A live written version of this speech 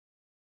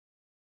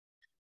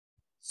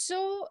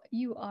So,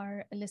 you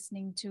are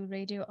listening to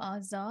Radio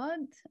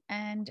Azad,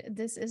 and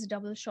this is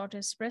Doubleshot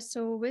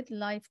Espresso with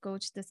life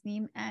coach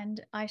Tasneem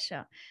and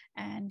Aisha.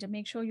 And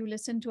make sure you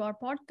listen to our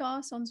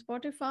podcast on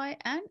Spotify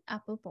and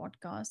Apple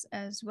Podcasts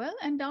as well,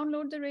 and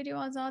download the Radio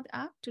Azad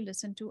app to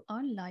listen to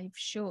our live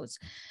shows.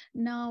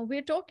 Now,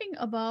 we're talking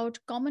about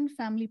common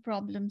family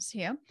problems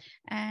here,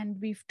 and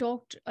we've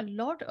talked a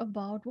lot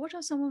about what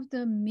are some of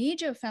the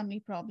major family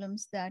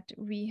problems that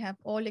we have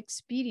all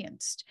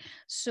experienced.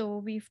 So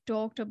we've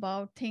talked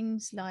about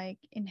things like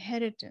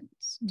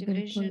inheritance, बिल्कुल.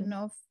 division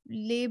of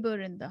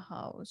labor in the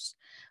house,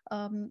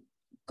 um,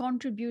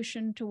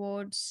 contribution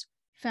towards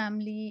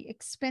family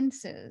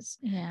expenses,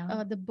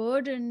 Yeah. the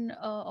burden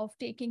of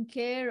taking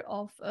care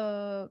of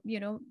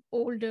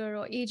older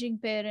or aging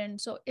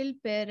parents or ill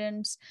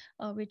parents,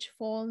 which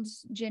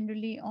falls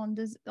generally on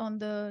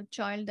the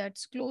child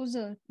that's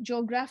closer,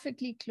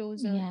 geographically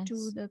closer to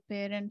Yes. the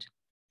parent.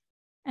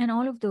 And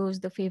all of those,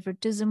 the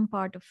favoritism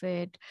part of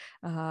it,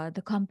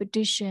 the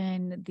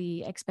competition,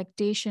 the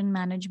expectation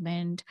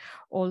management,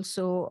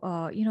 also,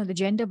 the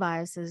gender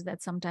biases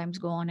that sometimes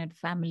go on at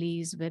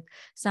families with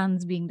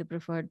sons being the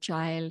preferred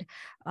child.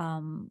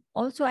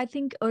 Also, I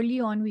think early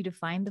on we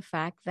defined the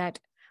fact that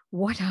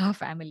what are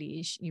family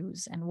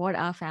issues and what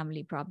are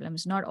family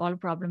problems. Not all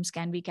problems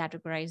can be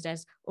categorized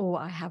as, oh,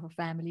 I have a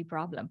family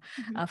problem.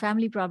 Mhm.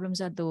 Family problems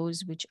are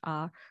those which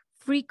are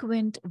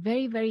frequent,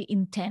 very, very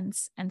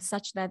intense, and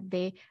such that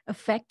they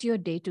affect your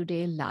day to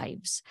day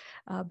lives.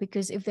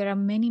 Because if there are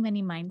many,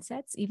 many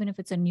mindsets, even if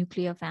it's a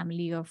nuclear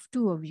family of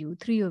two of you,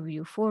 three of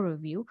you, four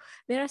of you,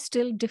 there are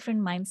still different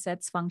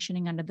mindsets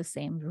functioning under the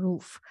same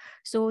roof.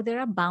 So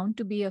there are bound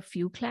to be a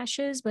few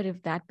clashes, but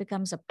if that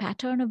becomes a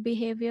pattern of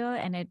behavior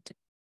and it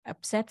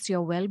upsets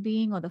your well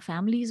being or the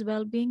family's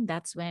well being,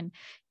 that's when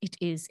it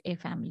is a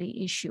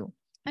family issue.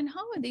 And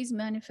how are these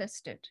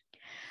manifested?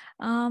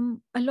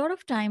 A lot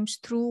of times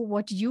through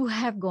what you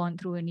have gone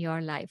through in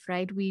your life,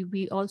 right?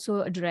 We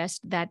also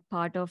addressed that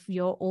part of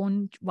your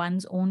own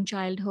one's own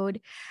childhood,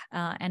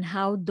 and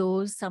how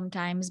those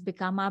sometimes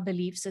become our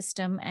belief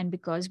system, and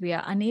because we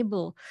are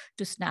unable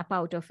to snap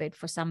out of it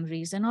for some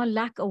reason or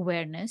lack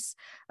awareness,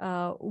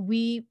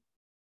 we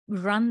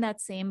run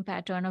that same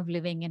pattern of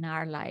living in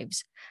our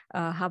lives.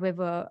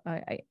 However,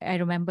 I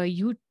remember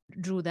you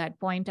drew that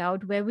point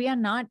out where we are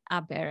not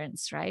our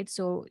parents, right?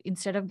 So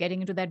instead of getting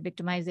into that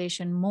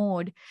victimization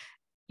mode,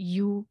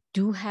 you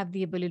do have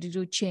the ability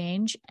to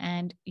change,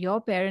 and your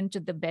parent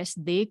did the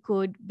best they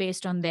could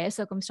based on their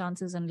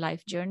circumstances and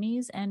life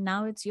journeys, and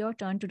now it's your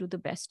turn to do the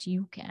best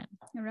you can.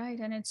 Right.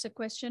 And it's a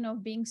question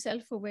of being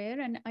self aware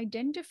and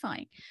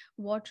identifying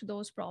what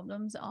those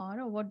problems are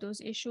or what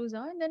those issues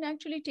are, and then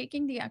actually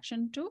taking the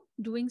action to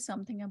doing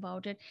something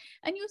about it.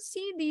 And you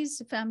see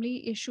these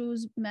family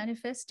issues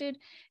manifested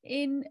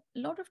in a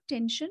lot of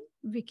tension,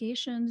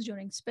 vacations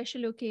during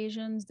special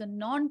occasions, the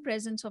non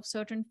presence of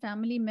certain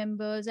family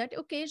members at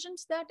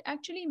occasions that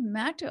actually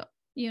matter.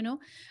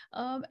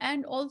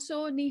 And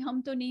also ni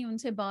hum to nahi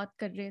unse baat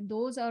kar rahe,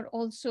 those are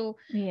also uh,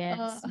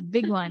 Yes,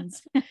 big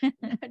ones.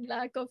 that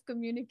lack of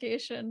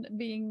communication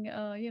being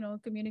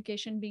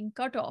communication being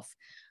cut off,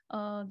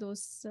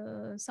 those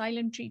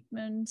silent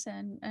treatments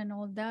and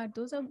all that,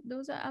 those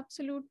are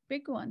absolute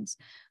big ones,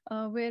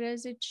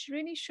 whereas it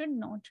really should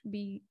not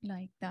be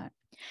like that.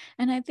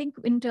 And I think,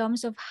 in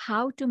terms of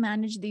how to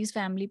manage these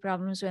family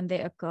problems when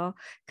they occur,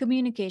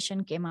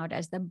 communication came out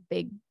as the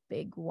big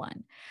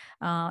one.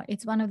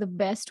 It's one of the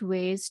best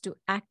ways to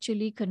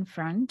actually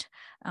confront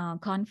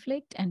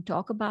conflict and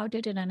talk about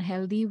it in a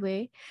healthy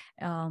way,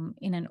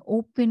 in an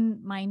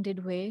open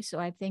minded way. So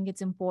I think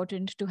it's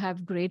important to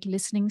have great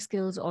listening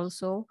skills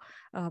also,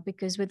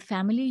 because with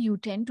family, you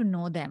tend to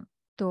know them.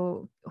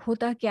 तो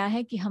होता क्या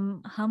है कि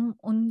हम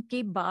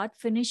उनकी बात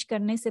finish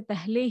करने से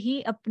पहले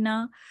ही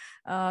अपना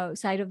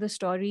side of the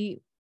story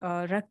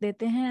रख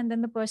देते हैं, and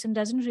then the person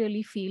doesn't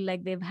really feel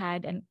like they've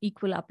had an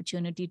equal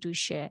opportunity to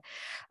share.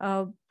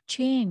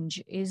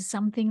 Change is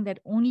something that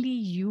only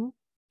you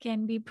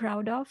can be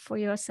proud of for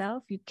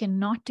yourself. You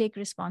cannot take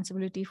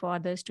responsibility for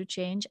others to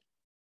change.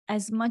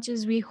 As much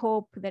as we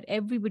hope that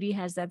everybody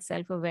has that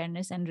self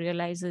awareness and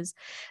realizes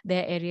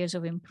their areas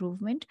of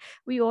improvement,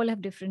 we all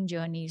have different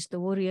journeys. तो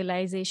वो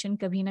realization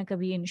कभी ना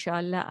कभी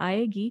इंशाल्लाह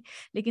आएगी,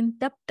 लेकिन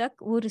तब तक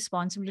वो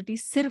responsibility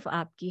सिर्फ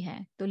आपकी है.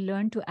 तो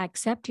learn to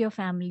accept your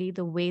family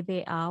the way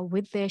they are,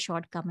 with their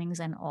shortcomings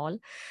and all.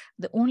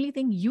 The only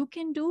thing you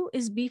can do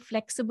is be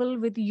flexible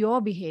with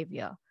your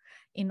behavior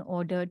in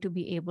order to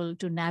be able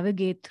to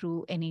navigate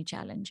through any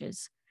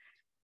challenges.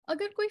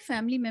 अगर कोई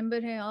family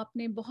member है,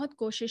 आपने बहुत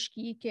कोशिश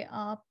की कि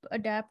आप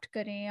adapt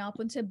करें, आप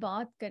उनसे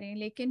बात करें,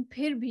 लेकिन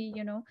फिर भी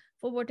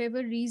फॉर वट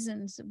एवर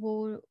रीजंस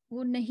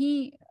वो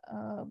नहीं,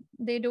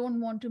 they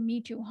don't want to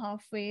meet you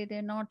half way, they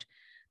are not,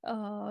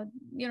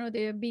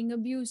 they're being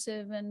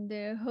abusive and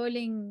they're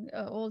hurling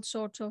all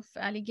sorts of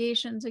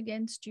allegations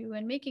against you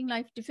and making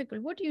life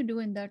difficult. What do you do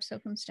in that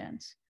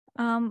circumstance?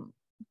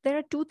 There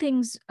are two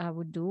things I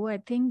would do. I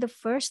think the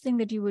first thing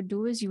that you would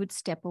do is you would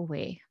step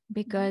away Mhm.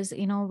 because,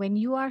 when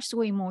you are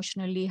so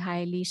emotionally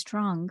highly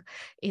strung,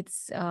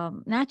 it's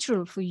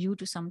natural for you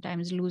to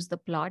sometimes lose the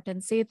plot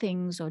and say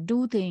things or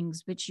do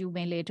things which you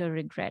may later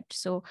regret.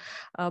 So,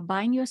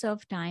 buying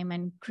yourself time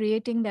and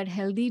creating that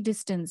healthy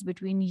distance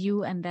between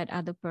you and that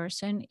other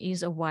person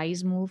is a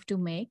wise move to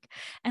make.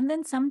 And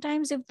then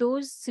sometimes, if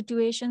those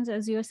situations,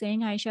 as you're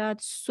saying, Aisha,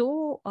 it's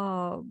so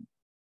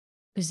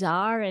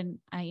bizarre and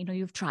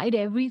you've tried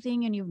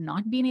everything and you've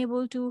not been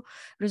able to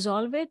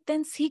resolve it,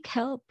 then seek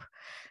help.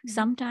 Mhm.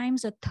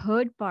 Sometimes a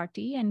third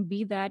party, and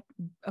be that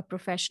a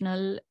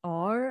professional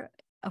or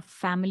a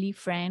family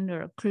friend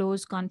or a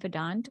close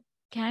confidant,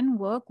 can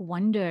work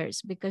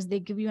wonders because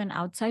they give you an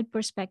outside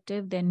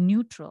perspective. They're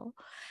neutral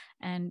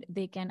and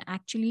they can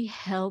actually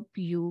help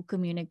you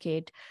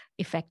communicate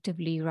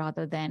effectively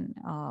rather than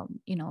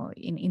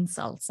in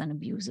insults and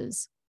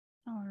abuses.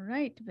 All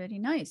right, very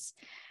nice.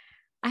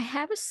 I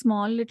have a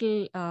small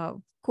little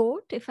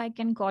quote, if I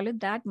can call it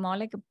that, more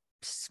like a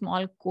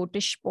small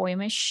quotish,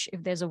 poemish,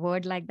 if there's a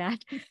word like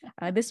that.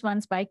 This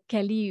one's by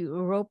Kelly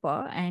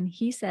Roper, and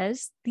he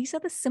says, "These are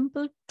the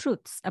simple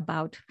truths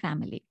about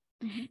family.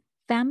 Mhm.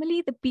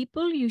 Family, the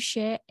people you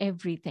share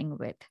everything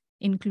with,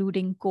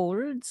 including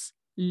colds,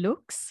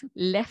 looks,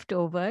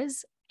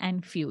 leftovers,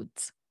 and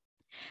feuds.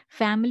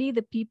 Family,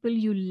 the people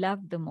you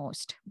love the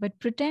most, but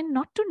pretend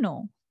not to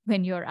know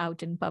when you're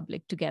out in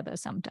public together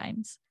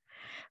sometimes.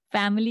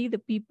 Family, the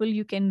people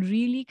you can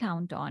really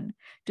count on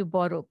to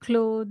borrow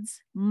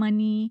clothes,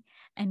 money,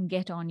 and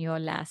get on your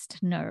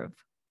last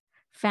nerve.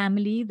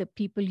 Family, the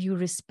people you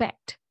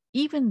respect,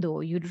 even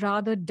though you'd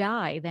rather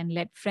die than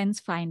let friends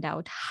find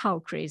out how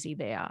crazy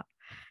they are.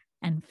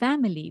 And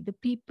family, the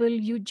people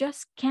you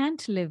just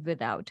can't live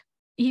without,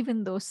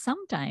 even though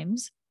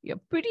sometimes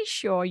you're pretty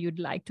sure you'd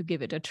like to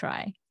give it a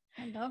try."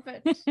 I love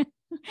it.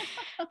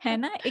 है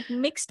ना, एक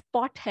mixed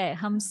pot है,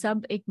 हम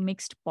सब एक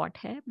mixed pot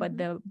है, but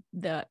Mhm.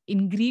 the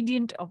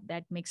ingredient of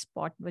that mixed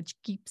pot which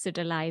keeps it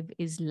alive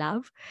is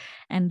love.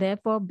 And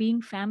therefore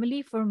being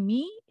family for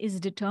me is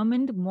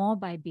determined more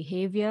by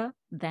behavior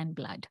than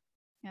blood.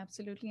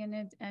 Absolutely.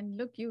 And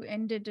look, you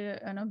ended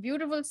a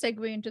beautiful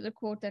segue into the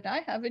quote that I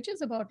have, which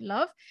is about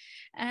love.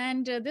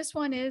 And this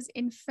one is,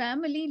 in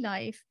family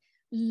life,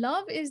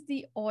 love is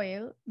the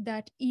oil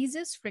that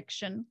eases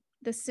friction,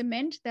 the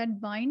cement that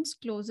binds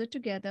closer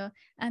together,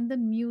 and the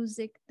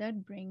music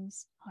that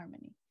brings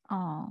harmony.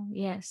 Oh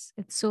yes,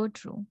 it's so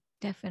true,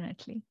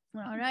 definitely.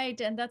 All right.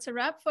 And that's a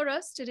wrap for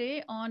us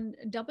today on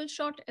Double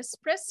Shot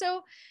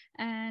Espresso.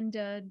 And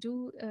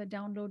do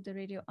download the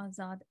Radio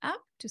Azad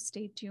app to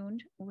stay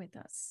tuned with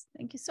us.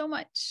 Thank you so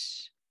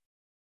much.